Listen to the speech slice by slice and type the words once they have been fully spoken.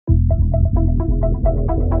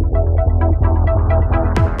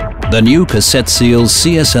The new Cassette Seal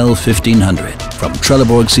CSL 1500 from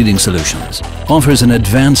Trelleborg Sealing Solutions offers an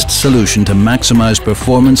advanced solution to maximize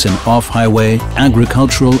performance in off-highway,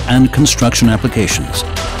 agricultural and construction applications,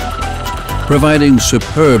 providing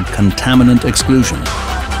superb contaminant exclusion,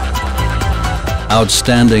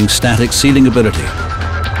 outstanding static sealing ability,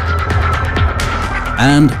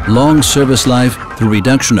 and long service life through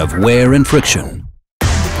reduction of wear and friction.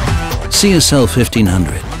 CSL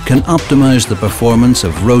 1500 can optimize the performance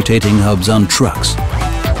of rotating hubs on trucks,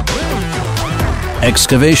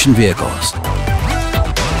 excavation vehicles,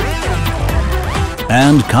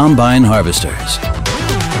 and combine harvesters.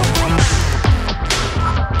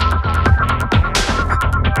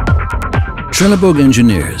 Trelleborg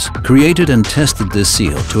engineers created and tested this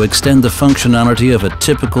seal to extend the functionality of a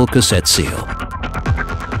typical cassette seal.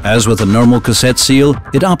 As with a normal cassette seal,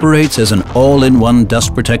 it operates as an all-in-one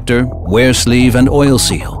dust protector, wear sleeve and oil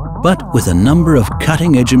seal, but with a number of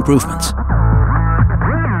cutting-edge improvements.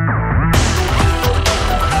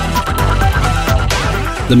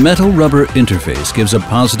 The metal-rubber interface gives a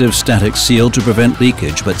positive static seal to prevent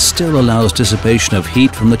leakage but still allows dissipation of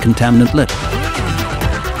heat from the contaminant lip.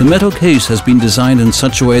 The metal case has been designed in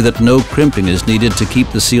such a way that no crimping is needed to keep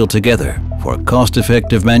the seal together for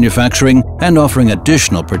cost-effective manufacturing and offering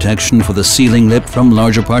additional protection for the sealing lip from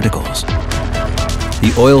larger particles.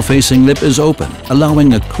 The oil-facing lip is open,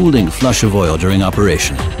 allowing a cooling flush of oil during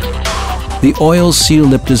operation. The oil seal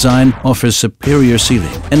lip design offers superior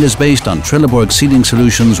sealing and is based on Trelleborg Sealing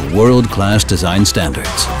Solutions' world-class design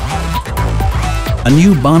standards. A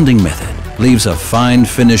new bonding method leaves a fine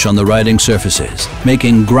finish on the riding surfaces,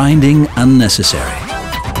 making grinding unnecessary.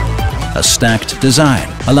 A stacked design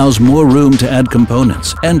allows more room to add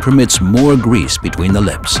components and permits more grease between the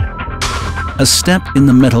lips. A step in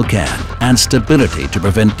the metal can adds stability to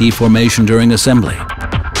prevent deformation during assembly.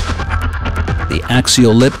 The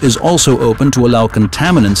axial lip is also open to allow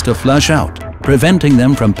contaminants to flush out, preventing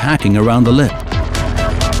them from packing around the lip.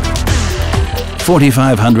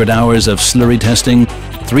 4,500 hours of slurry testing,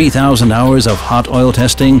 3,000 hours of hot oil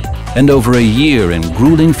testing, and over a year in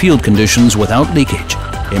grueling field conditions without leakage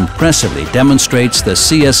impressively demonstrates the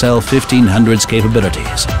CSL 1500's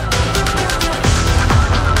capabilities.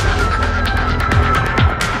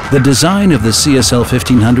 The design of the CSL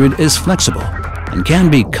 1500 is flexible and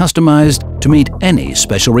can be customized to meet any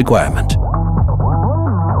special requirement.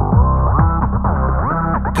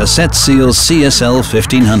 Cassette Seal CSL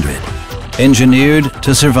 1500, engineered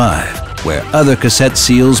to survive where other cassette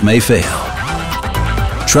seals may fail.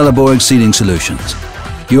 Trelleborg Sealing Solutions,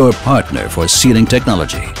 your partner for sealing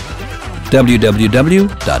technology.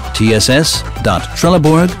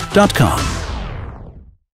 www.tss.trelleborg.com